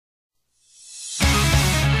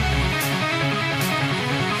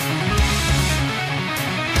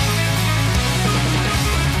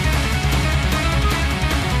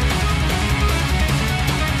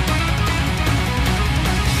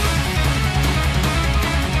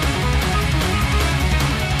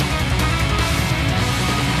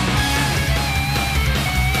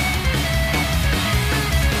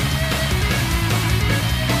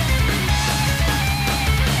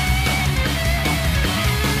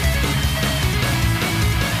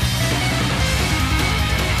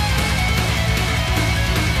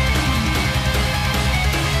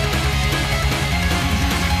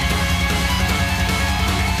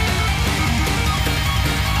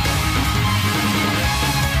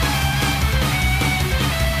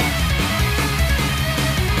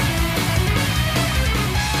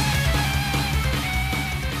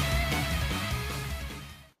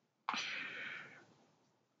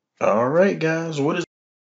Alright guys, what is...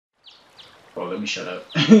 Oh, let me shut up.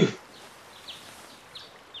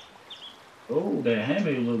 Oh, that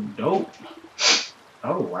hammer look dope.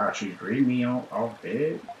 Oh wow, she's reading me off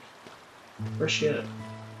bed. Where's she at?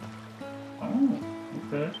 Oh,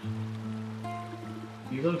 okay.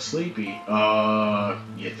 You look sleepy.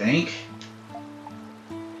 You think?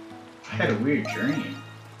 I had a weird dream.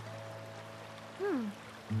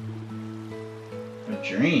 A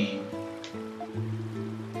dream?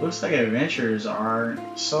 Looks like adventurers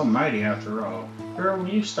aren't so mighty after all. Girl, will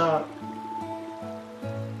you stop?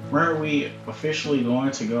 Weren't we officially going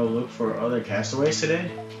to go look for other castaways today?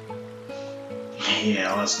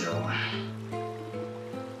 Yeah, let's go.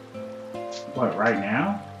 What, right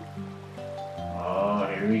now? Oh,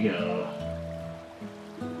 here we go.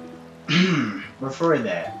 Before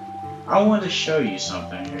that, I wanted to show you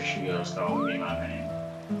something. Here she goes, calling me my name.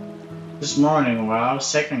 This morning, while I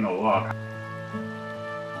was taking a walk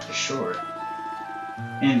to shore,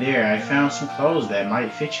 in there I found some clothes that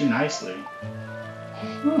might fit you nicely.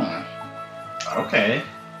 Okay.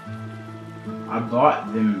 I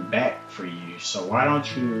bought them back for you, so why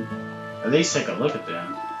don't you at least take a look at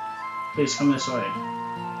them? Please come this way.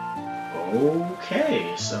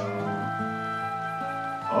 Okay, so...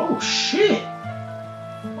 Oh, shit!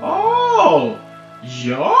 Oh!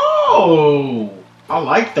 Yo! I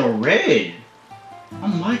like the red.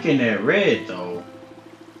 I'm liking that red, though.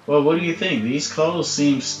 Well, what do you think? These clothes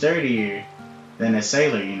seem sturdier than a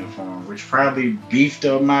sailor uniform, which probably beefed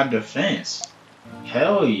up my defense.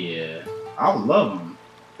 Hell yeah. I love them.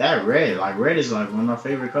 That red, like red is like one of my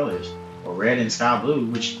favorite colors. Or red and sky blue,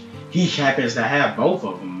 which he happens to have both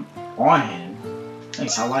of them on him.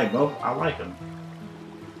 Thanks, I like both. I like them.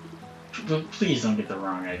 But please don't get the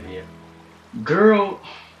wrong idea. Girl,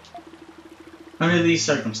 under these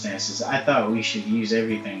circumstances, I thought we should use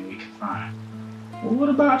everything we could find. Well, what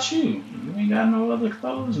about you? You ain't got no other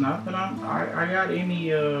clothes? Not that I got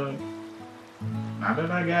any, not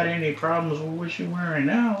that I got any problems with what you're wearing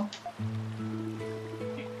now.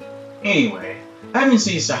 Anyway, I haven't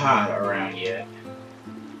seen Sahad around yet.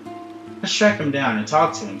 Let's track him down and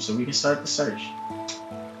talk to him so we can start the search.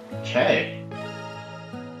 Okay.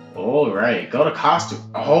 Alright, go to costume.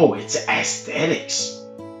 Oh, it's aesthetics.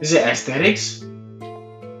 Is it aesthetics?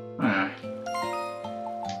 Huh.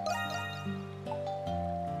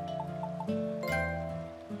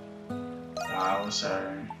 Oh,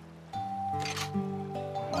 sorry.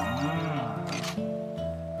 Ah.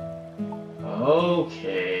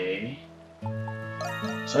 Okay.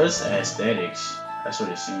 So it's aesthetics. That's what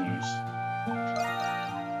it seems.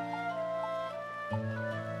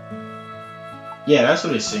 Yeah, that's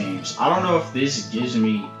what it seems. I don't know if this gives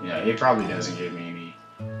me... Yeah, it probably doesn't give me any...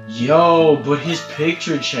 Yo, but his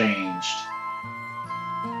picture changed.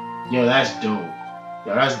 Yo, that's dope.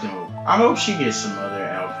 Yo, that's dope. I hope she gets some other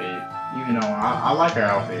outfit. Even though I like her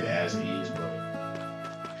outfit as is, but...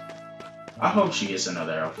 I hope she gets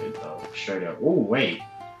another outfit, though. Straight up. Oh, wait.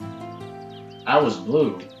 I was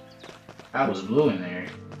blue. I was blue in there.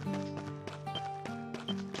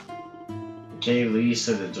 The cave leads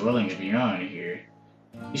to the dwellings beyond here.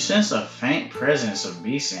 You sense a faint presence of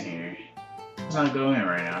beasts in here. Let's not go in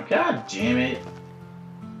right now. God damn it.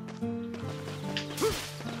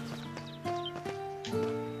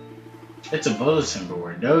 It's a bulletin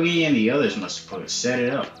board. Dogi and the others must have set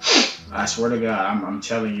it up. I swear to God, I'm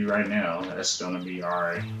telling you right now, that's gonna be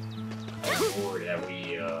our board that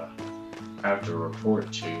we have to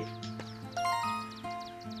report to.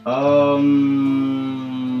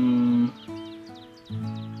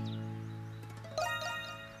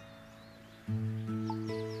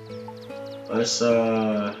 Let's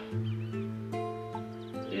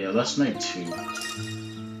yeah, let's make 2.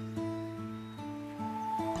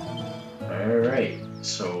 Alright,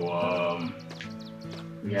 so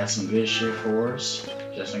we got some good shit for us,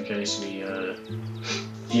 just in case we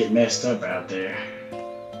get messed up out there.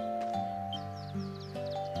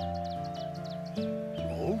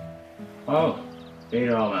 Oh,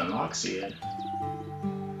 Adol and Laxia.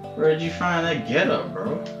 Where'd you find that getup,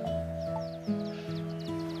 bro?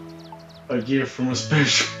 A gift from a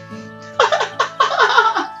special.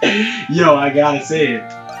 Yo, I gotta say it.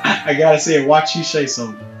 I gotta say it. Watch you say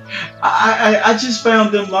something. I just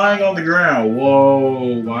found them lying on the ground.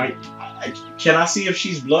 Whoa, can I see if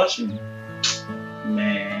she's blushing?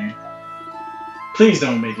 Man. Please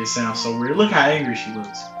don't make it sound so weird. Look how angry she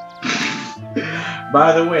looks.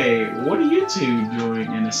 By the way, what are you two doing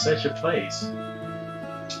in such a place?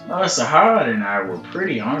 Sahad and I were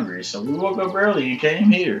pretty hungry, so we woke up early and came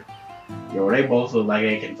here. Yo, they both look like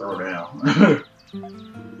they can throw down.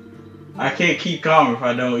 I can't keep calm if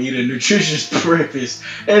I don't eat a nutritious breakfast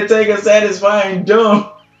and take a satisfying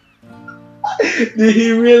dump. Did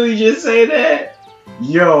he really just say that?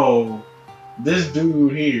 Yo, this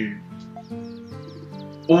dude here.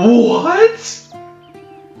 What?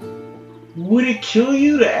 Would it kill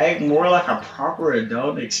you to act more like a proper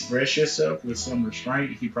adult and express yourself with some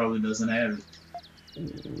restraint? He probably doesn't have it.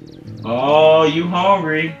 Oh, you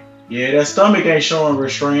hungry? Yeah, that stomach ain't showing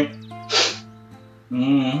restraint.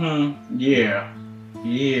 Mm-hmm. Yeah.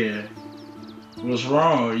 Yeah. What's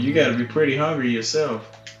wrong? You gotta be pretty hungry yourself.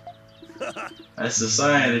 That's a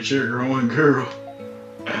sign that you're a growing girl.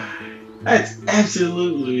 That's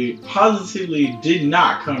absolutely, positively did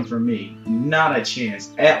not come from me. Not a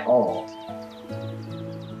chance at all.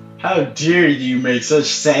 How dare you make such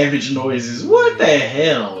savage noises? What the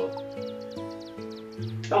hell?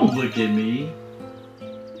 Don't look at me.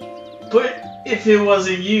 But if it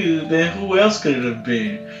wasn't you, then who else could it have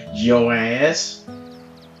been? Yo ass.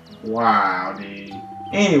 Wow, dude.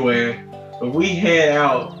 Anyway, if we head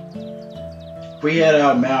out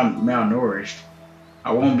malnourished,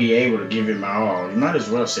 I won't be able to give it my all. You might as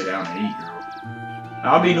well sit down and eat, girl.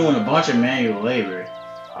 I'll be doing a bunch of manual labor.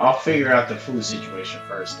 I'll figure out the food situation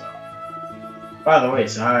first, though. By the way,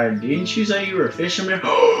 Sahad, didn't you say you were a fisherman?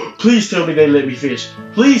 Please tell me they let me fish.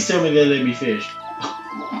 Please tell me they let me fish.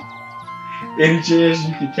 Any chance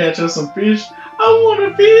you can catch us some fish? I want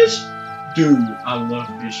to fish. Dude, I love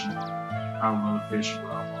fishing. I love fishing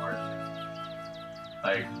with all my heart.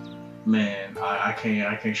 Like, man, I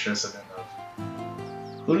can't stress it enough.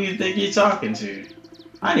 Who do you think you're talking to?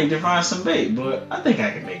 I need to find some bait, but I think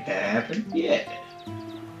I can make that happen. Yeah.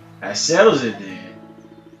 That settles it then.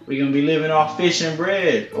 We're gonna be living off fish and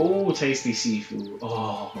bread. Oh, tasty seafood.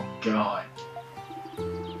 Oh, God.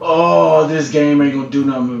 Oh, this game ain't gonna do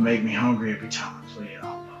nothing but make me hungry every time I play it. I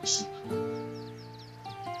love seafood.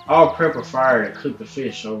 I'll prep a fire to cook the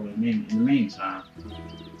fish over in the meantime.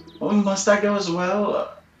 Oh, must I go as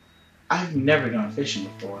well? I've never gone fishing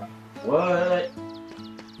before. What?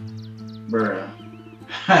 Bruh.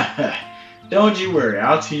 Don't you worry,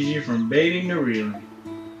 I'll teach you from baiting to reeling.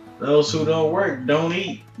 Those who don't work don't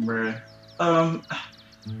eat, bruh.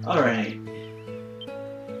 Alright.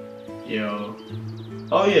 Yo.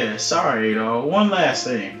 Oh yeah, sorry though. One last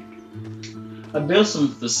thing. I built some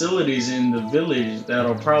facilities in the village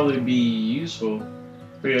that'll probably be useful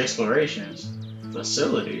for your explorations.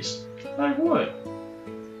 Facilities? Like what?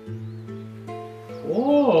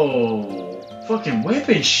 Whoa. Fucking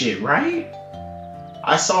weapon shit, right?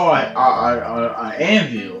 I saw a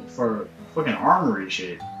anvil for fucking armory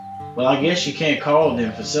shit. Well, I guess you can't call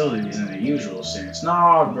them facilities in the usual sense.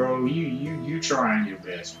 Nah, bro, you trying your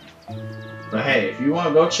best. But hey, if you want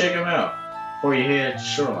to go check them out before you head to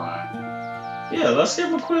shoreline, yeah, let's give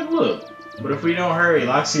them a quick look. But if we don't hurry,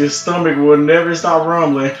 Laxia's stomach will never stop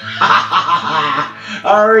rumbling. I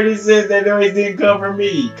already said that noise didn't come from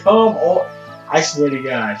me. Come on. I swear to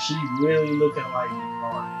God, she's really looking like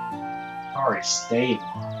Hikari. Hikari, stay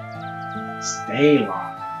long. Stay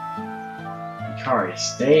long. Hikari,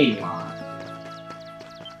 stay long.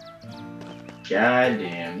 God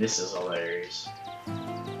damn, this is hilarious.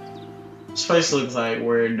 This place looks like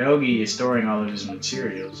where Dogi is storing all of his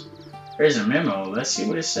materials. There's a memo. Let's see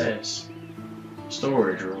what it says.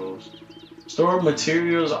 Storage rules. Stored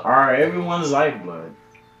materials are everyone's lifeblood.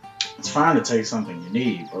 It's fine to take something you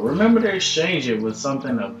need, but remember to exchange it with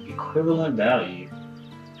something of equivalent value.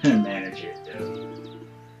 Manage it, dude.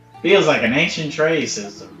 Feels like an ancient trade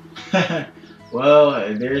system. Well,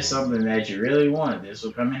 if there's something that you really want, this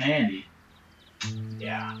will come in handy.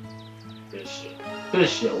 Yeah. Good shit. Good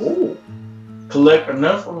shit. Ooh. Collect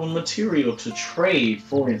enough of a material to trade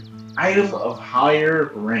for an item of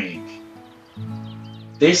higher rank.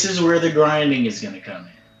 This is where the grinding is going to come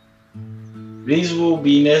in. These will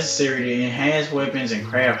be necessary to enhance weapons and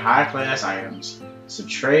craft high-class items. So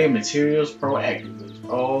trade materials proactively.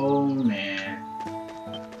 Oh man.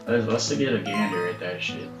 Let's get a gander at that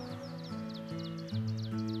shit.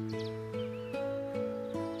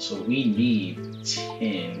 So we need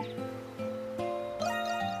 10.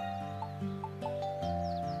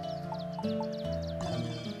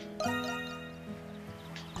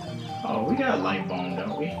 Oh, we got light bone,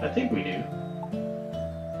 don't we? I think we do.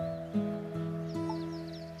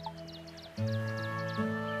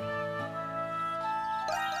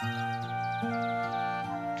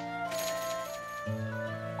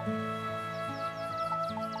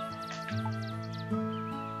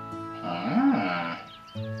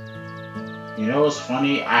 You know what's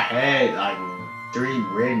funny? I had like 3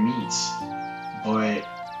 red meats, but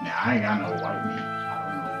nah, I ain't got no white meat. I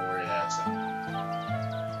don't know where that's at.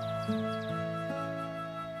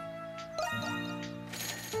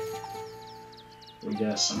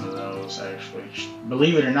 got some of those actually.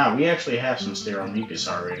 Believe it or not, we actually have some sterile mucus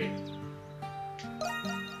already.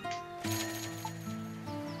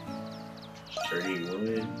 Sturdy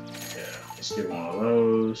wood. Yeah, let's get one of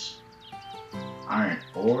those. Iron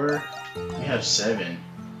ore. We have 7.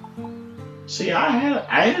 See,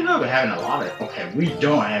 I ended up having a lot of. Okay, we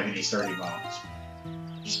don't have any sturdy bones.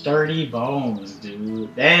 Sturdy bones,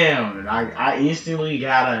 dude. Damn, and I instantly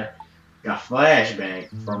got a flashback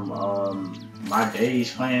from my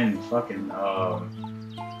days playing fucking Final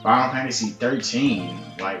Fantasy 13,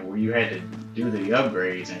 like where you had to do the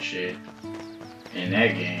upgrades and shit in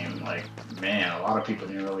that game. Like, man, a lot of people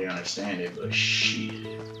didn't really understand it, but shit,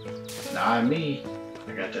 not me.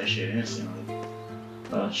 I got that shit instantly.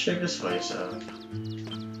 Let's check this place out.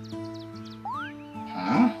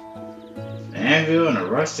 Huh? The anvil and a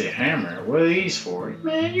rusted hammer. What are these for?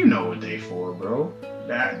 Man, you know what they for, bro.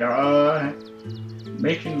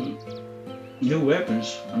 Making new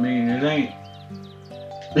weapons. I mean, it ain't.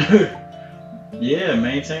 Yeah,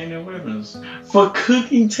 maintaining weapons for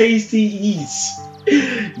cooking tasty eats.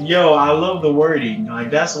 Yo, I love the wording. Like,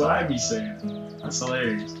 that's what I be saying. That's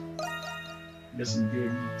hilarious. Get some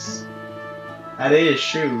good eats. That is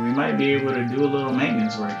true. We might be able to do a little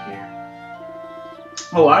maintenance work here.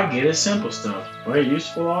 Oh, I get it. Simple stuff, but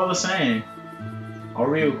useful all the same. All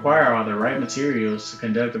we require are the right materials to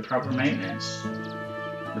conduct the proper maintenance.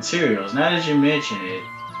 Materials. Now that you mention it,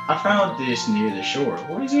 I found this near the shore.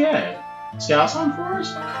 What is he at? Scout something for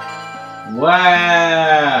us?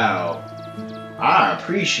 Wow. I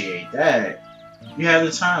appreciate that. You have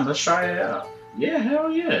the time. Let's try it out. Yeah, hell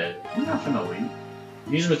yeah. We're not finna leave.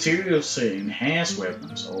 Use materials to enhance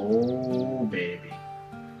weapons. Oh, baby.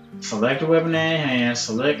 Select a weapon to enhance.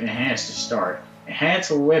 Select enhance to start.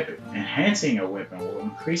 Enhancing a weapon will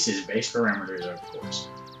increase its base parameters, of course.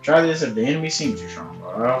 Try this if the enemy seems too strong.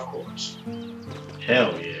 Of course.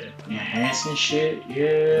 Hell yeah. Enhancing shit?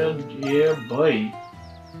 Yeah, buddy.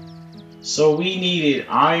 So we needed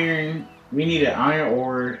iron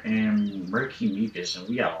ore and murky mucus, and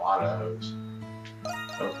we got a lot of those.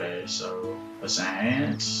 Okay, so let's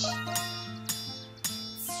enhance.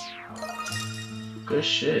 Good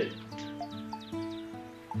shit.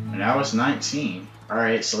 And now it's 19.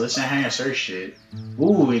 Alright, so let's enhance her shit.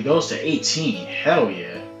 Ooh, it goes to 18. Hell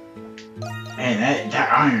yeah. And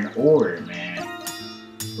that iron ore, man.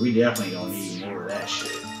 We definitely gonna need more of that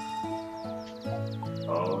shit.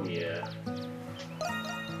 Oh yeah.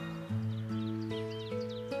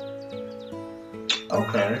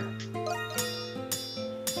 Okay.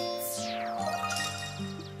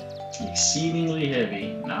 Exceedingly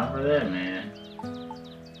heavy. Not for that, man.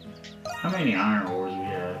 How many iron ores we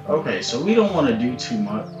have? Okay, so we don't want to do too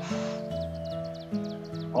much.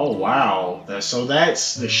 Oh wow. So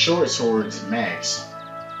that's the short sword's max.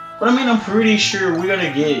 But I mean, I'm pretty sure we're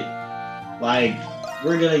gonna get like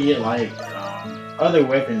other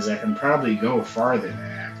weapons that can probably go farther than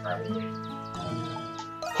that, probably.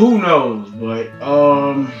 Who knows? But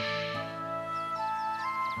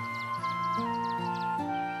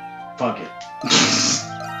fuck it.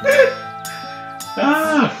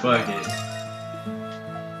 Fuck it.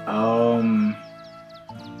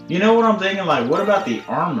 You know what I'm thinking? Like, what about the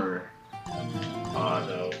armor?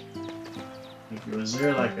 Though. Was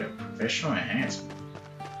there like a professional enhancement?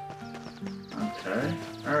 Okay.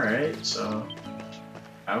 Alright, so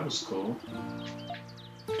that was cool.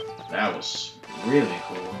 That was really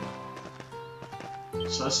cool.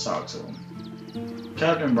 So let's talk to him.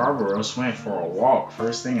 Captain Barbaros went for a walk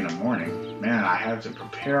first thing in the morning. Man, I have to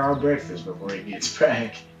prepare our breakfast before he gets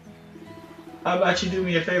back. How about you do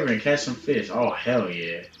me a favor and catch some fish? Oh, hell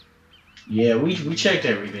yeah. Yeah, we checked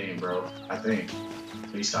everything, bro. I think.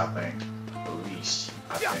 At least I think.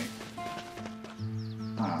 I think.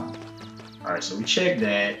 Alright, so we checked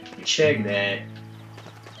that.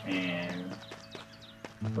 And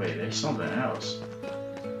wait, there's something else.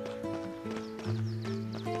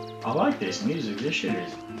 I like this music. This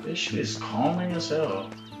shit is calming as hell.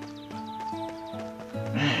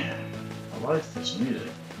 Man, I like this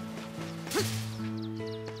music.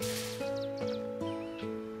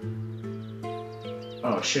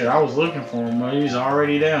 Oh shit, I was looking for him, but he's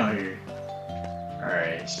already down here.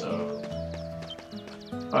 Alright, so...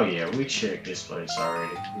 Oh yeah, we checked this place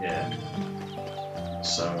already. Yeah.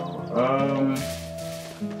 So, I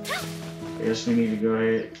guess we need to go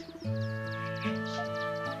ahead.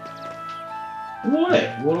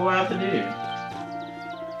 What? What do I have to do?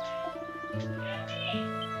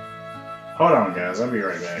 Hold on, guys. I'll be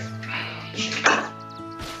right back.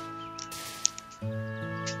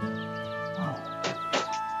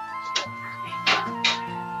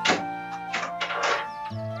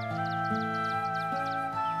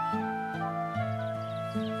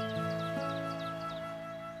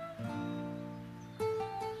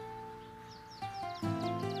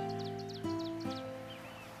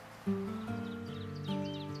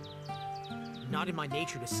 Not in my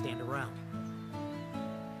nature to stand around.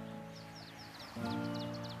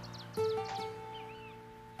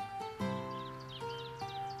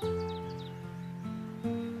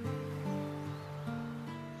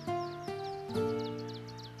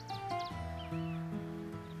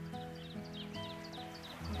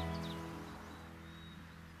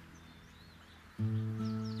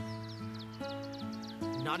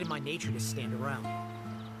 Not in my nature to stand around.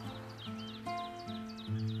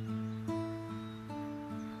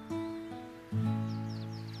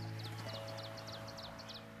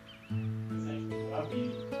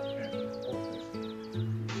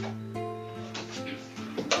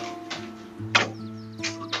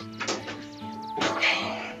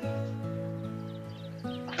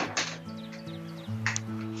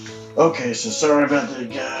 Okay, so sorry about that,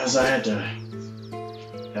 guys. I had to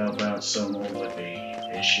help out someone with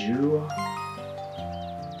the issue.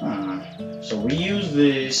 So we use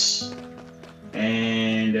this,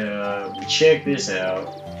 and we check this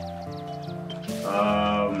out.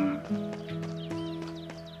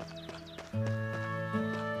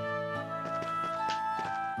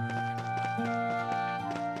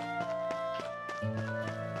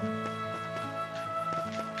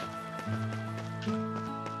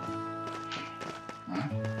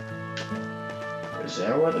 Is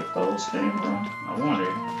that where the clothes came from? I wonder.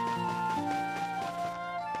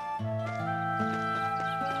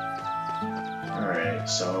 Alright,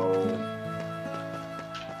 so...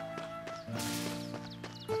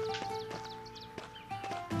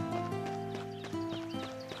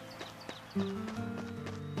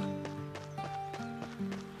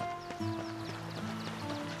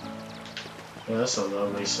 well, that's a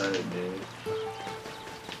lovely sight, dude.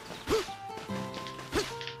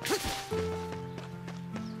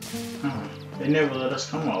 They never let us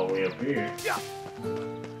come all the way up here.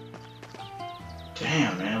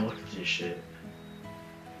 Damn, man, look at this shit.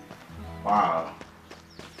 Wow.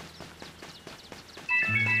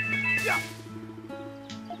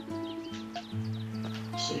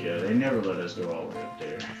 So yeah, they never let us go all the way up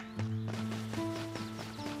there.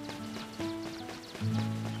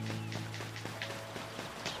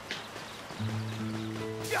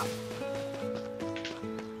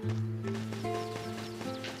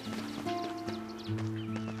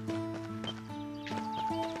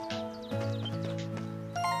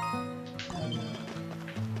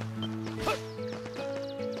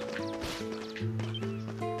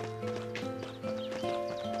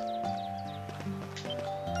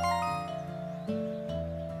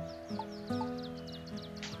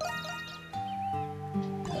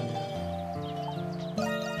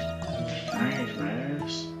 Strange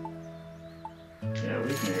mask. Yeah,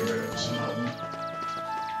 we can get rid of some of them.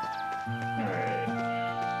 Alright.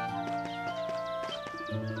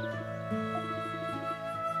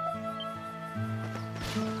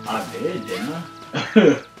 I did, didn't I?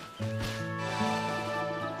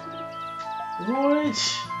 What?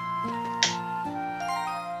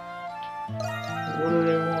 What do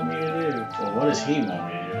they want me to do? Well, what does he want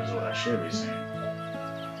me to do is what I should be saying.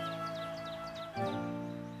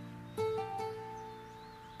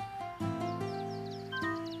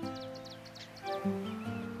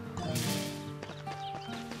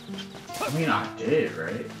 I mean, I did,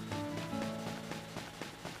 right?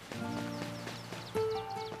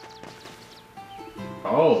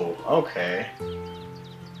 Oh, okay.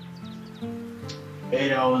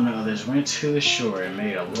 Adol and the others went to the shore and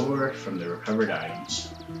made a lure from the recovered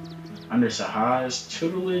items. Under Sahad's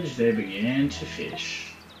tutelage, they began to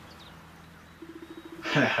fish.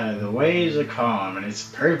 The waves are calm and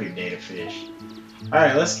it's a perfect day to fish.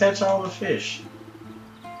 Alright, let's catch all the fish.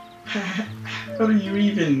 How do you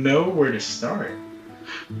even know where to start?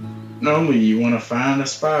 Normally you want to find a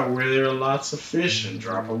spot where there are lots of fish and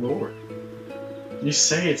drop a lure. You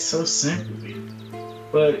say it so simply,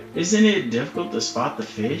 but isn't it difficult to spot the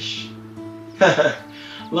fish?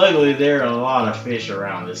 Luckily there are a lot of fish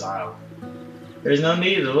around this island. There's no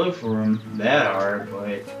need to look for them that hard,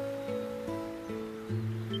 but...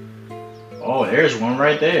 oh, there's one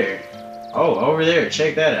right there. Oh, over there,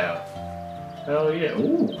 check that out. Hell yeah,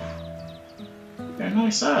 ooh. They're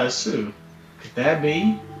nice size too. Could that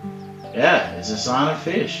be? Yeah, it's a sign of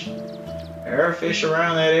fish. There are fish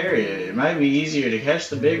around that area. It might be easier to catch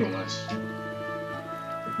the big ones.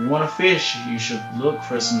 If you want to fish, you should look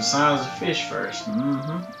for some signs of fish first.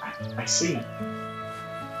 I see.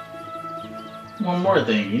 One more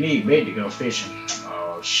thing, you need bait to go fishing.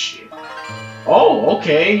 Oh shit. Oh,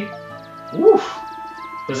 okay. Woof.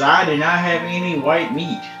 Because I did not have any white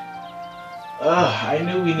meat. I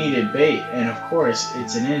knew we needed bait, and of course,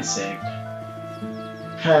 it's an insect.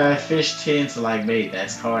 Fish tend to like bait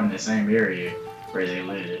that's caught in the same area. where they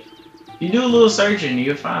live. You do a little searching,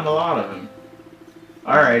 you'll find a lot of them.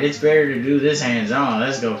 Alright, it's better to do this hands-on.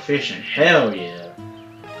 Let's go fishing. Hell yeah.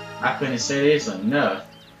 I couldn't say this enough.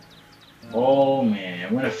 Oh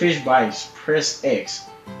man, when a fish bites, press X.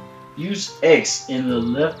 Use X in the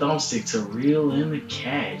left thumbstick to reel in the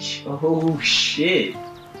catch. Oh shit.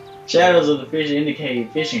 Shadows of the fish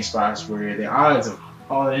indicate fishing spots where the odds of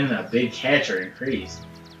hauling in a big catch are increased.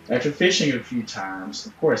 After fishing a few times,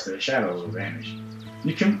 of course the shadows will vanish.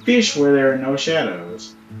 You can fish where there are no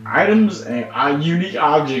shadows. Items and unique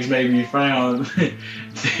objects may be found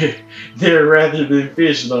there rather than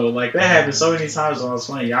fish though. Like that happened so many times when I was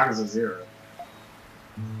playing Yakuza 0.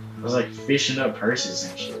 I was like fishing up purses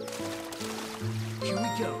and shit. Here we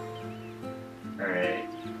go. Alright.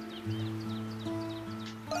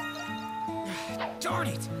 Darn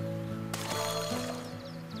it!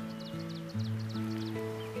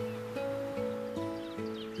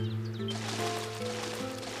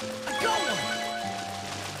 I got one!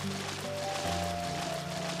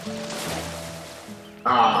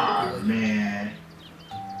 Ah man.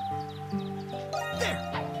 There!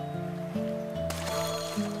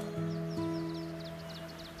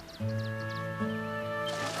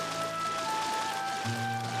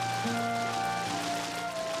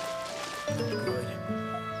 Good.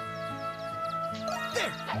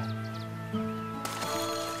 There!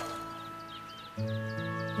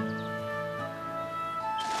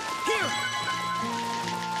 Here!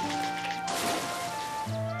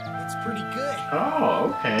 It's pretty good.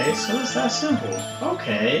 Oh, okay. So it's that simple.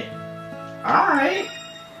 Okay. Alright.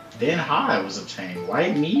 Then high was obtained.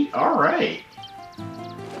 White meat? Alright.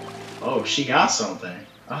 Oh, she got something.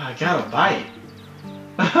 Oh, I got a bite.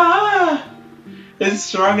 It's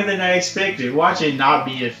stronger than I expected. Watch it not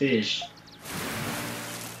be a fish.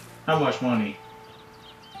 How much money?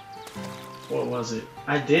 What was it?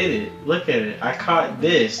 I did it. Look at it. I caught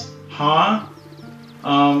this. Huh?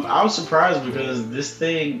 I was surprised because this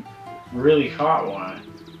thing really caught one.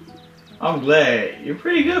 I'm glad. You're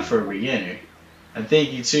pretty good for a beginner. I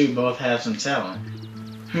think you two both have some talent.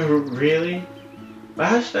 Really? But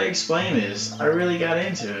how should I explain this? I really got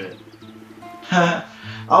into it.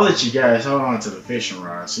 I'll let you guys hold on to the fishing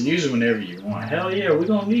rod, so use it whenever you want. Hell yeah, we're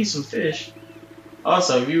gonna need some fish.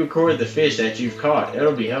 Also, if you record the fish that you've caught,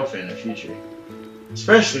 it'll be helpful in the future.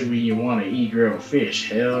 Especially when you want to eat grilled fish.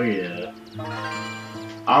 Hell yeah.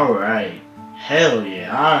 Alright. Hell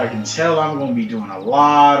yeah. I can tell I'm gonna be doing a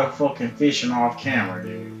lot of fucking fishing off camera,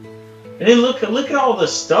 dude. And then look at all the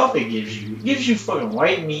stuff it gives you. It gives you fucking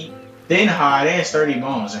white meat, thin hide, and sturdy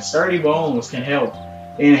bones. And sturdy bones can help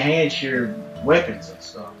enhance your weapons and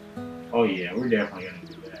stuff. Oh yeah, we're definitely gonna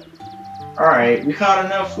do that. Alright, we caught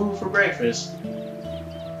enough food for breakfast.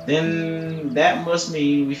 Then that must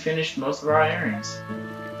mean we finished most of our errands.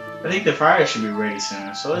 I think the fire should be ready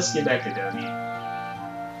soon, so let's get back to Dougie.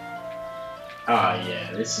 Oh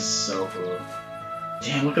yeah, this is so cool.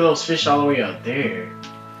 Damn, look at those fish all the way out there.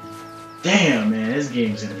 Damn man, this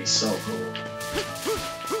game's gonna be so cool.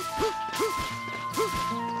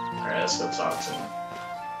 Alright, let's go talk to him.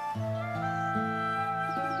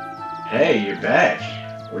 Hey, you're back.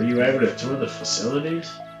 Were you able to tour the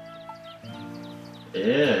facilities?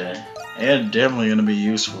 Yeah, definitely gonna be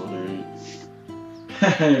useful, dude.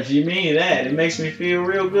 If you mean that, it makes me feel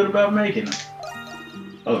real good about making them.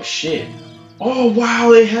 Oh shit. Oh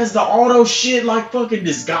wow, it has the auto shit like fucking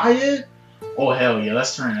Disgaea? Oh hell yeah,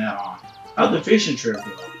 let's turn that on. How'd the fishing trip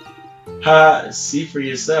go? Ha, see for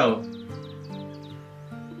yourself.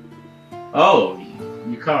 Oh,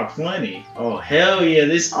 you caught plenty. Oh hell yeah,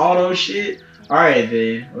 this auto shit? Alright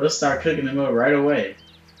then, let's start cooking them up right away.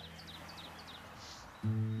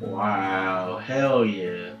 Wow, hell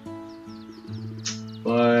yeah.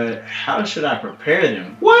 But how should I prepare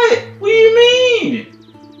them? What? What do you mean?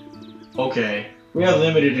 Okay, we have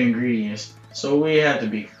limited ingredients, so we have to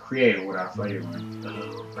be creative with our flavoring.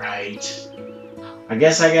 Oh, right. I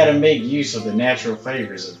guess I gotta make use of the natural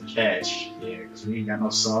flavors of the catch. Yeah, because we ain't got no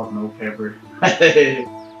salt, no pepper.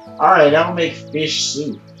 Alright, I'll make fish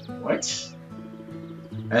soup. What?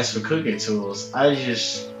 As for cooking tools, I'll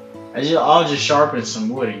just sharpen some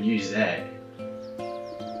wood and use that.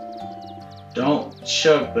 Don't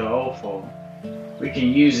chuck the offal. We can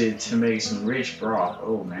use it to make some rich broth.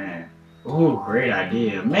 Oh man. Ooh, great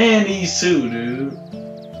idea. Man, these two, dude.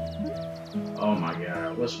 Oh my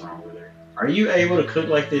god, what's wrong with her? Are you able to cook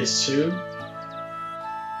like this too?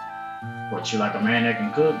 What, you like a man that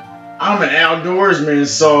can cook? I'm an outdoorsman,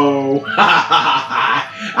 so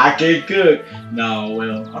I can't cook. No,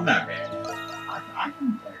 well, I'm not bad. I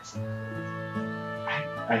can actually.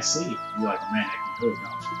 I see. You like a man that can cook,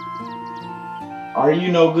 don't you? Are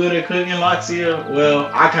you no good at cooking, Laxia? Well,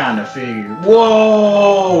 I kind of figured.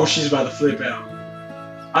 Whoa! She's about to flip out.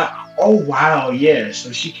 Oh, wow, yeah,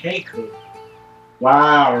 so she can't cook.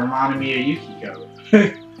 Wow, reminded me of Yukiko.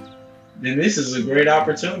 Then this is a great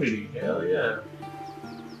opportunity. Hell yeah.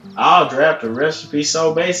 I'll draft a recipe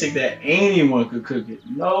so basic that anyone could cook it.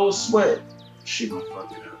 No sweat. She gonna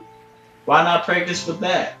fuck it up. Why not practice with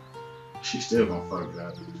that? She's still gonna fuck it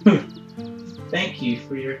up. Thank you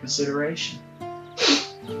for your consideration.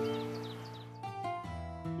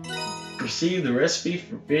 Receive the recipe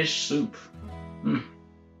for fish soup.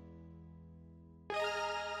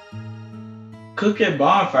 Cook at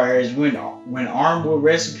bonfires when armed with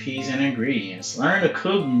recipes and ingredients. Learn to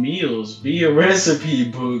cook meals via recipe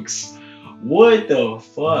books. What the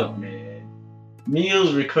fuck, man?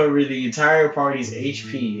 Meals recover the entire party's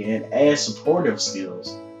HP and add supportive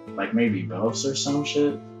skills, like maybe buffs or some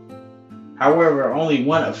shit. However, only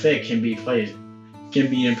one effect can be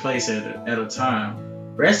in place at a time.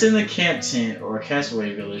 Rest in the camp tent or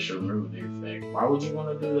castaway village to remove the effect. Why would you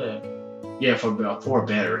want to do that? Yeah, for a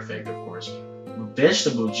better effect, of course.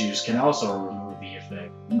 Vegetable juice can also remove the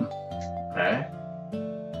effect. Okay.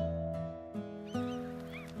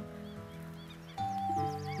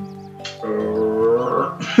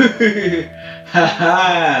 Haha,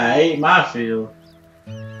 I ate my fill.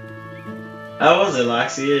 How was it,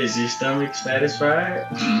 Laxia? Is your stomach satisfied?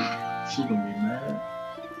 She gonna be mad.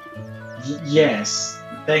 Yes,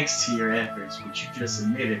 thanks to your efforts, but you just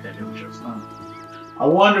admitted that it was your stomach. I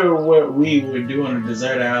wonder what we would do on a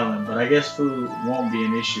desert island, but I guess food won't be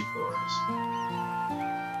an issue for us.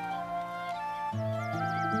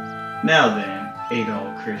 Now then,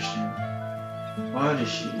 Adol Christian, what is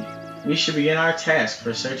she? We should begin our task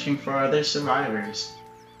for searching for other survivors.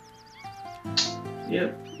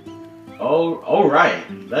 Yep. Oh, alright.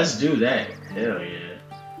 Let's do that. Hell yeah.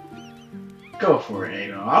 Go for it,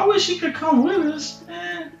 Adol. I wish he could come with us.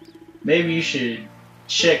 Maybe you should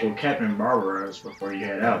check with Captain Barbaros before you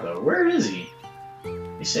head out, though. Where is he?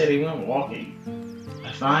 He said he went walking.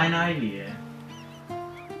 A fine idea.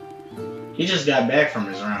 He just got back from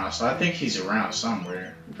his round, so I think he's around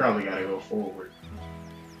somewhere. We probably gotta go forward.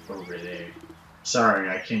 Over there. Sorry,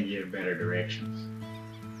 I can't give better directions.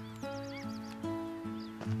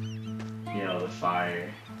 Yo, the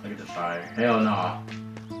fire. Look at the fire. Hell no.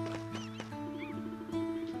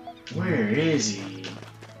 Where is he?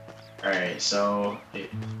 Alright, so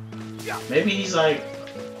maybe he's like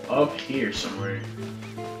up here somewhere.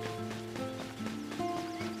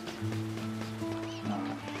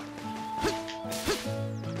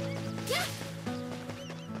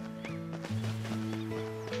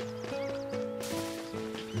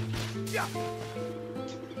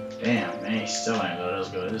 Damn, man, he still ain't let us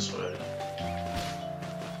go this way.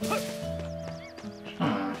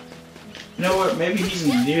 Huh. You know what? Maybe he's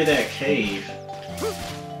near that cave.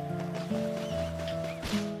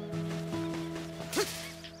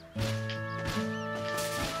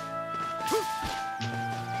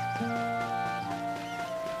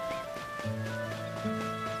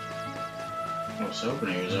 I was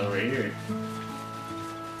hoping he was over here.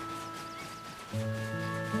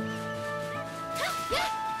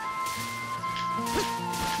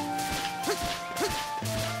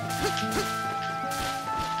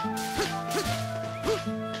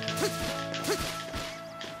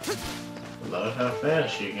 Love how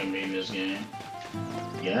fast you can be in this game.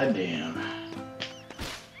 Goddamn.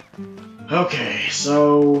 Okay,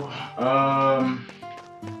 so I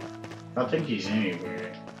think he's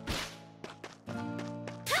anywhere.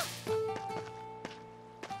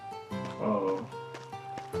 Oh.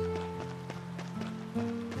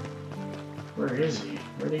 Where is he?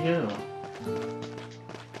 Where'd he go?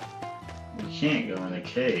 We can't go in the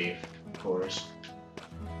cave, of course.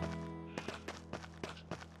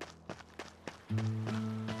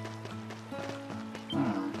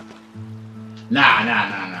 Nah.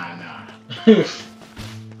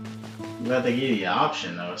 You have to give you the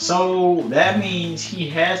option though. So that means he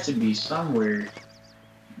has to be somewhere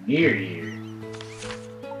near here.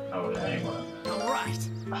 Oh, that ain't what I meant. Alright.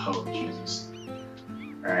 Oh, Jesus.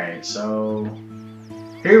 Alright, so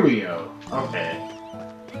here we go. Okay.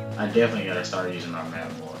 I definitely gotta start using my map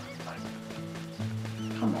more. Like,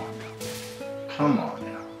 come on now. Come on now.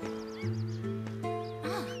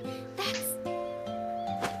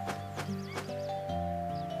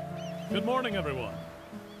 Good morning, everyone.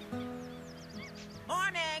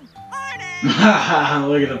 Morning! Morning!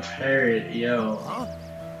 Look at the parrot, yo. Huh?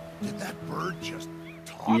 Did that bird just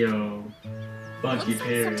talk? Yo. Funky Looks like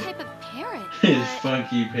parrot. some type of parrot. It's but-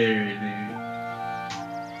 funky parrot,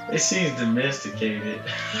 dude. It seems domesticated.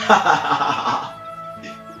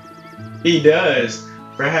 He does.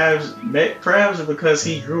 Perhaps because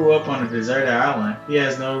he grew up on a deserted island, he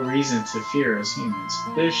has no reason to fear us humans.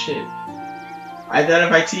 Good shit. I thought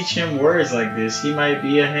if I teach him words like this, he might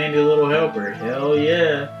be a handy little helper. Hell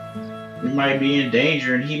yeah. We might be in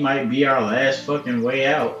danger and he might be our last fucking way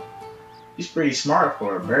out. He's pretty smart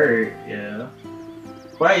for a bird, yeah.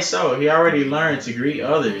 Quite so, he already learned to greet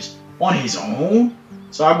others on his own,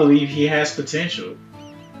 so I believe he has potential.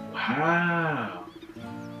 Wow.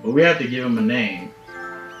 But we have to give him a name.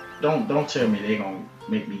 Don't tell me they gonna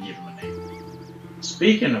make me give him a name.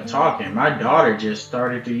 Speaking of talking, my daughter just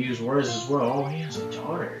started to use words as well. Oh, he has a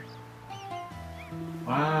daughter.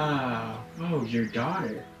 Wow. Oh, your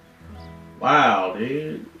daughter. Wow,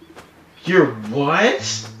 dude. Your what?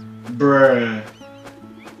 Bruh.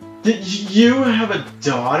 Did you have a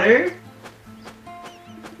daughter?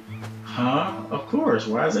 Huh? Of course.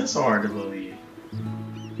 Why is that so hard to believe?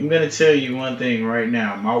 I'm gonna tell you one thing right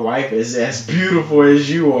now. My wife is as beautiful as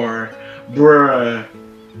you are, bruh.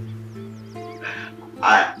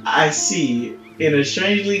 I see. In a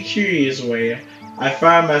strangely curious way, I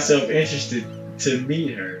find myself interested to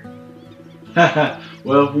meet her.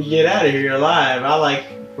 Well, if we get out of here alive, I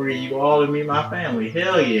like for you all to meet my family.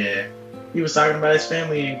 Hell yeah. He was talking about his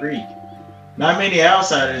family in Greek. Not many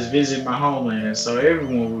outsiders visit my homeland, so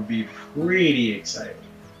everyone would be pretty excited.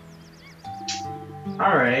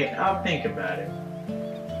 Alright, I'll think about it.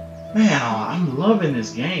 Man, I'm loving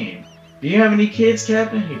this game. Do you have any kids,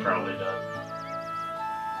 Captain? He probably does.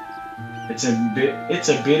 It's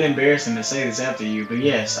a bit embarrassing to say this after you, but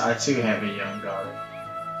yes, I too have a young daughter.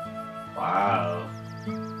 Wow.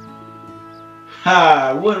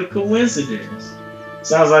 Ha, what a coincidence.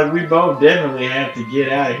 Sounds like we both definitely have to get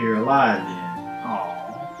out of here alive then.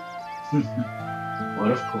 Aww.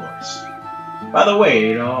 But of course. By the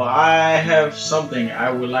way, I have something I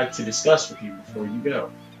would like to discuss with you before you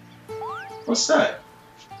go. What's that?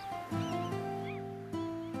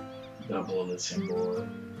 The bulletin board.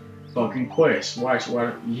 Fucking quest. Watch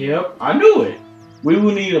what? Yep, I knew it. We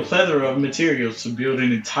will need a plethora of materials to build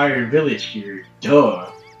an entire village here. Duh.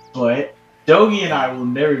 But Dogi and I will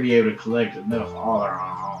never be able to collect enough all on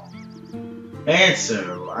our own. And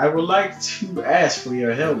so, I would like to ask for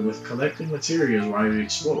your help with collecting materials while you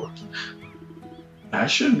explore. That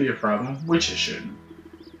shouldn't be a problem, which it shouldn't.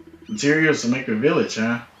 Materials to make a village,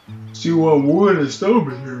 huh? Still want wood and stone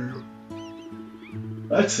material.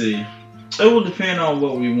 Let's see. It will depend on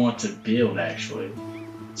what we want to build, actually.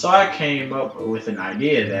 So I came up with an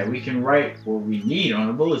idea that we can write what we need on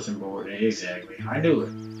a bulletin board. Exactly, I knew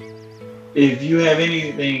it. If you have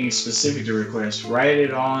anything specific to request, write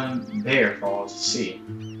it on there for all to see.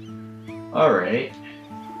 Alright.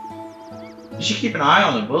 You should keep an eye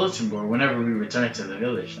on the bulletin board whenever we return to the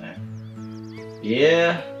village then.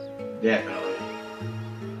 Yeah, definitely.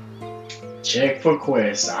 Check for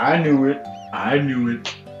quests. I knew it. I knew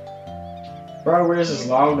it. Progress is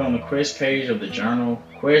logged on the quest page of the journal.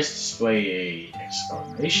 Quest display a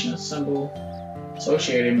exclamation symbol.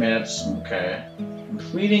 Associated maps. Okay.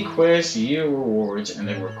 Completing quests yield rewards and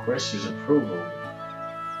the requester's approval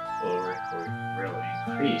will really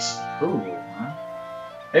increase. Approval, huh?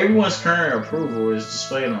 Everyone's current approval is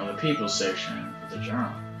displayed on the people section of the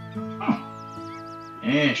journal.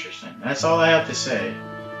 Interesting. That's all I have to say.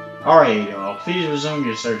 Alright, y'all. Please resume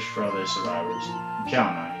your search for other survivors. I'm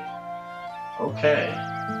counting on you. Okay.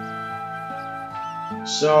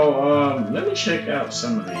 So, let me check out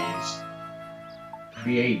some of these.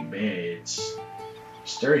 Create beds.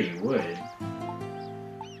 Sturdy wood.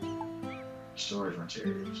 Storage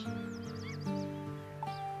materials.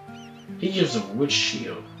 He gives a wood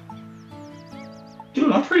shield.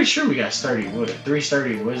 Dude, I'm pretty sure we got sturdy wood. 3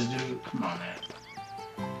 sturdy woods, dude. Come on, man.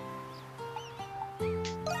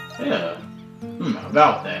 Yeah.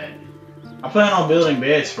 About that. I plan on building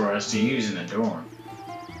beds for us to use in the dorm.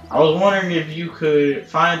 I was wondering if you could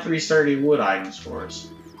find 3 sturdy wood items for us.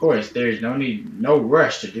 Of course, there's no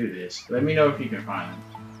rush to do this. Let me know if you can find them.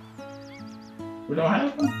 We don't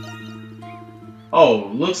have them? Oh,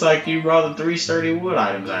 looks like you brought the 3 sturdy wood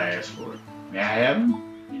items I asked for. May I have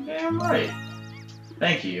them? You're damn right.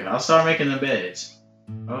 Thank you. I'll start making the beds.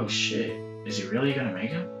 Oh shit. Is he really gonna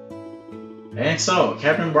make them? And so,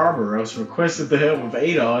 Captain Barbaros requested the help of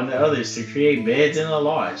Adol and the others to create beds in the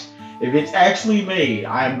lodge. If it's actually made,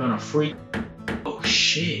 I'm gonna freak. Oh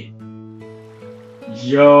shit.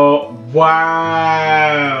 Yo,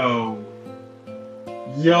 wow.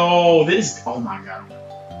 Yo, this, oh my god.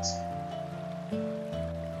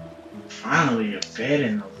 Finally, a bed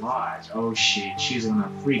in the lodge. Oh shit, she's gonna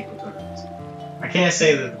freak with us. I can't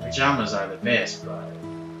say that the pajamas are the best, but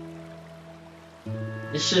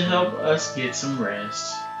it should help us get some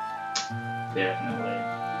rest. Definitely.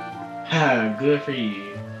 Ha, good for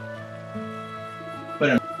you.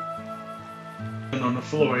 But on the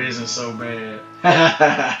floor isn't so bad.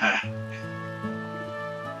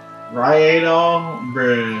 Right, Adol?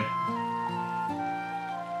 Bruh.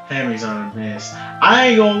 Hammies are the best. I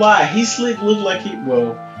ain't gonna lie, he looked like he,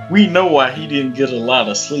 well, we know why he didn't get a lot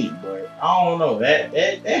of sleep, but I don't know, that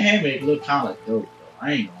hammock looked kinda dope though.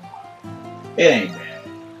 I ain't gonna lie. It ain't bad.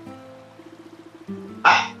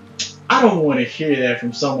 I don't wanna hear that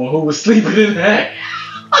from someone who was sleeping in that.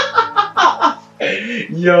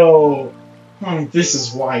 Yo, this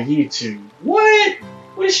is why you two. What?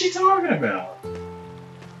 What is she talking about?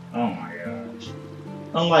 Oh my gosh.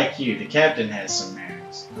 Unlike you, the captain has some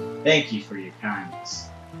manners. Thank you for your kindness.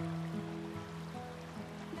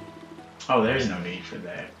 Oh, there's no need for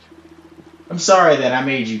that. I'm sorry that I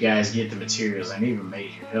made you guys get the materials and even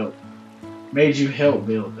made you help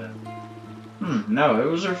build them. No, it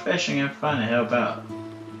was refreshing and fun to help out.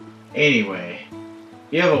 Anyway,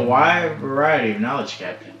 you have a wide variety of knowledge,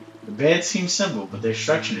 Captain. The beds seem simple, but their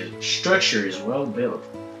structure is well built.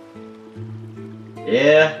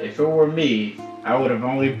 Yeah, if it were me, I would have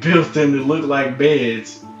only built them to look like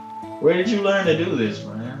beds. Where did you learn to do this,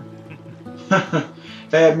 man? I've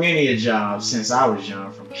had many a job since I was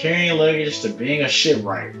young, from carrying luggage to being a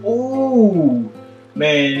shipwright. Ooh,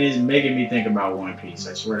 man, it's making me think about One Piece,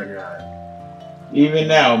 I swear to God. Even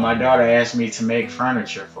now, my daughter asked me to make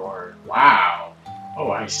furniture for her. Wow.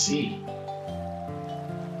 Oh, I see.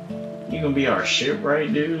 You gonna be our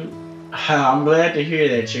shipwright, dude? I'm glad to hear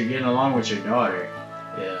that you're getting along with your daughter.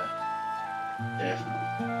 Yeah,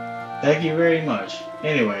 definitely. Thank you very much.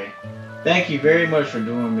 Anyway, thank you very much for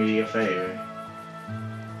doing me a favor.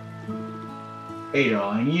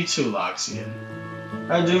 Adol, and you too, Laxia.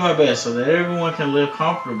 I'll do my best so that everyone can live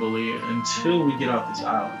comfortably until we get off this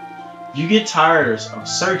island. If you get tired of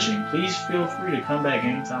searching, please feel free to come back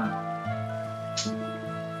anytime.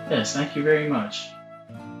 Yes, thank you very much.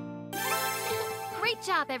 Great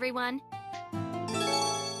job, everyone.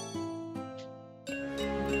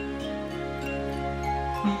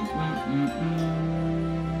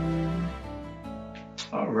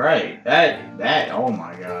 Alright, that, oh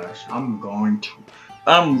my gosh, I'm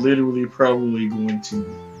literally probably going to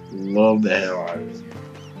love the hell out of it.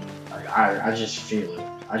 Like, I just feel it.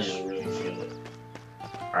 I just really feel it.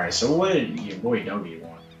 Alright, so what did your boy Doggy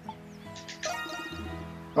want?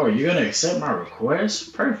 Oh, you're gonna accept my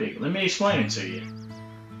request? Perfect, let me explain it to you.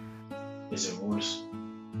 Is it voice?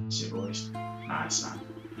 Is it voice? Nah, it's not.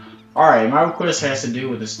 Alright, my request has to do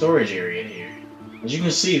with the storage area here. As you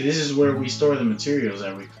can see, this is where we store the materials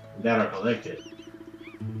that are collected.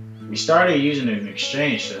 We started using an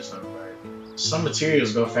exchange system, but some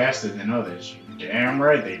materials go faster than others. You're damn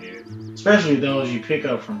right they do. Especially those you pick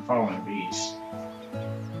up from fallen beasts.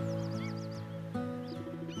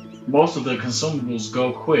 Most of the consumables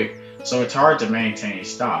go quick, so it's hard to maintain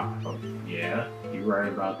stock. Oh, yeah, you're right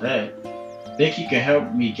about that. Think you can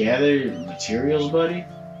help me gather materials, buddy?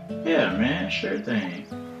 Yeah, man, sure thing.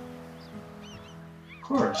 Of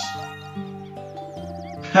course.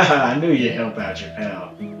 Haha, I knew you'd help out your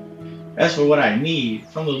pal. As for what I need,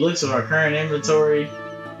 from the looks of our current inventory,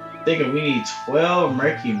 I'm thinking we need 12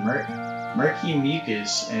 murky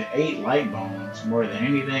mucus and 8 light bones more than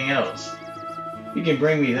anything else. If you can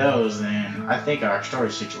bring me those, then I think our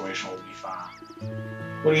storage situation will be fine.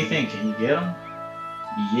 What do you think? Can you get them?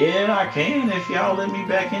 Yeah, I can if y'all let me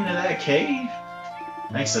back into that cave.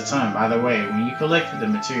 Thanks a ton. By the way, when you collected the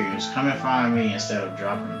materials, come and find me instead of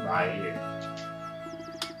dropping them by here.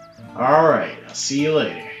 Alright, I'll see you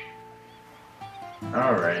later.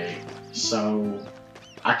 Alright, so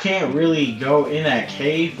I can't really go in that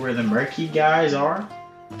cave where the murky guys are,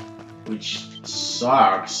 which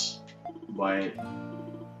sucks, but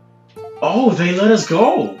oh, they let us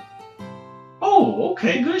go. Oh,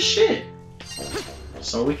 okay, good shit.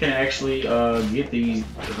 So we can actually get the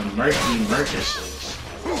murky mercuses.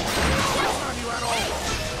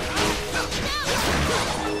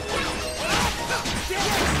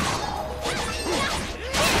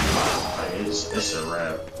 It's a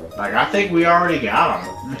wrap. Like, I think we already got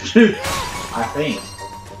them. I think.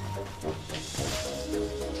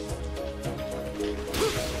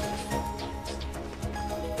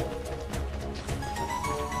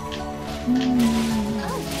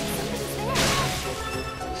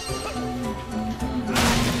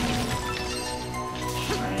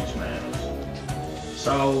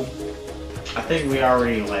 So, I think we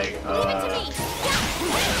already, like,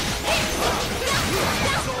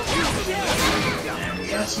 and we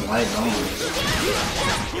got some light bones.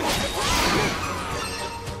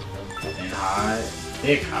 And hide,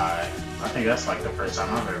 thick hide. I think that's like the first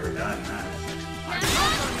time I've ever done that.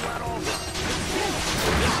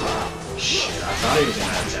 Shit, I thought he was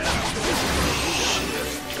gonna attack.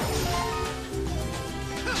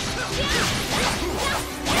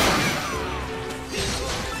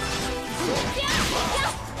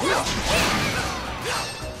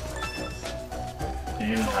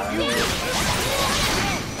 Damn,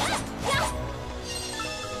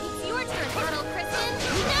 It's your turn, Adol, Kristen.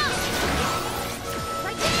 No!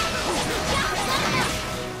 Right there!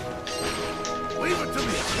 Leave it to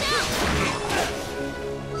me.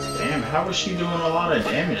 damn, how was she doing a lot of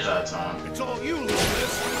damage that time? It's all you, little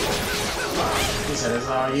miss. He said it's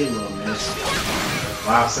all you, little miss.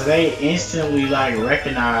 Wow, so they instantly like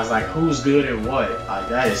recognize like who's good at what. Like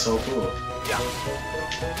that is so cool.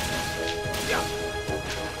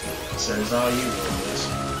 So it's all you, little miss.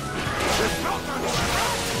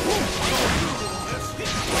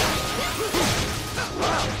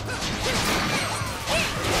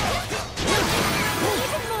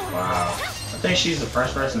 Wow. I think she's the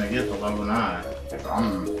first person to get to level 9. If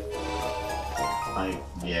I'm like,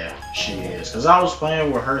 yeah, she is. Because I was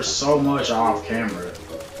playing with her so much off camera.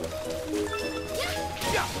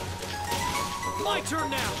 My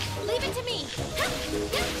turn now. Leave it to me.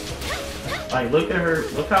 Like, look at her.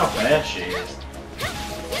 Look how fast she is.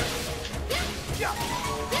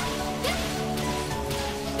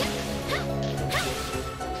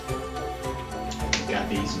 Got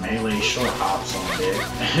these melee short hops on deck.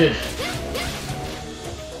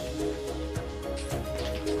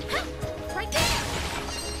 Right there!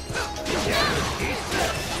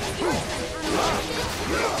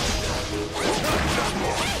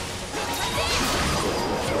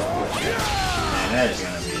 Man, that is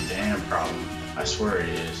gonna be a damn problem. I swear it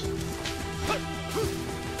is.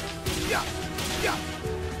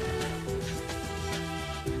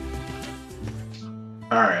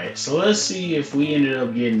 Alright, so let's see if we ended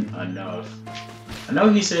up getting enough. I know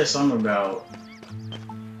he said something about...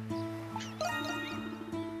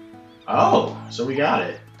 Oh, so we got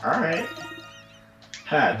it. Alright.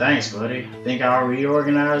 Ha, thanks, buddy. I think I'll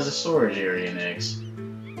reorganize the storage area next.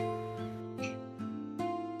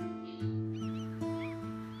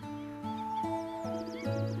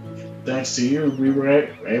 Thanks to you, we were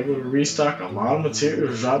able to restock a lot of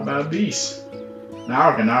materials dropped by beasts.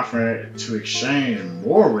 Now I can offer to exchange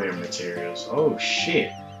more rare materials. Oh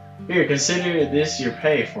shit. Here, consider this your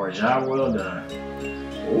pay for a job well done.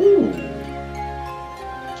 Ooh.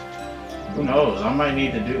 Who knows? I might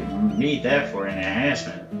need that for an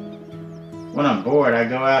enhancement. When I'm bored, I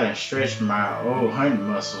go out and stretch my old hunting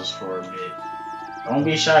muscles for a bit. Don't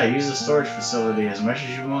be shy. Use the storage facility as much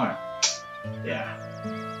as you want. Yeah.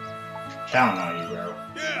 Counting on you, bro.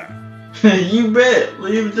 Yeah. You bet.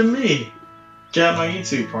 Leave it to me. Count on you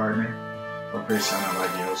too, partner. Hope you're sounding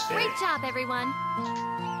like your stay. Great job, everyone.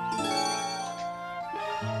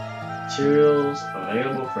 Materials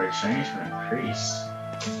available for exchange for increase.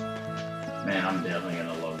 Man, I'm definitely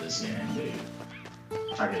gonna love this game, dude.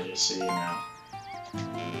 I can just see it now.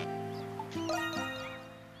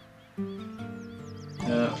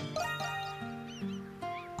 Yep.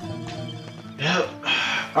 Yep.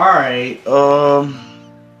 Alright,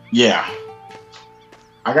 yeah.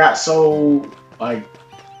 I got so, like,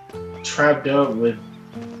 trapped up with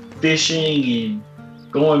fishing and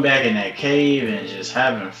going back in that cave and just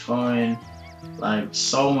having fun. Like,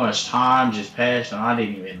 so much time just passed and I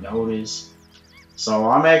didn't even notice. So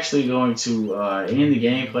I'm actually going to end the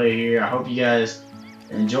gameplay here. I hope you guys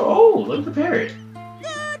enjoy. Oh, look at the parrot.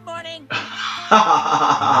 Good morning.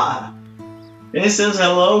 It says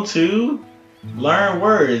hello too. Learn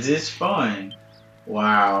words. It's fun.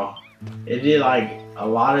 Wow. It did like a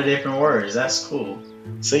lot of different words. That's cool.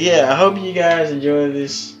 So yeah, I hope you guys enjoy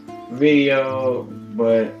this video.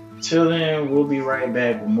 But till then, we'll be right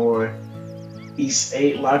back with more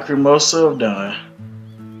VIII Lacrimosa of Dana.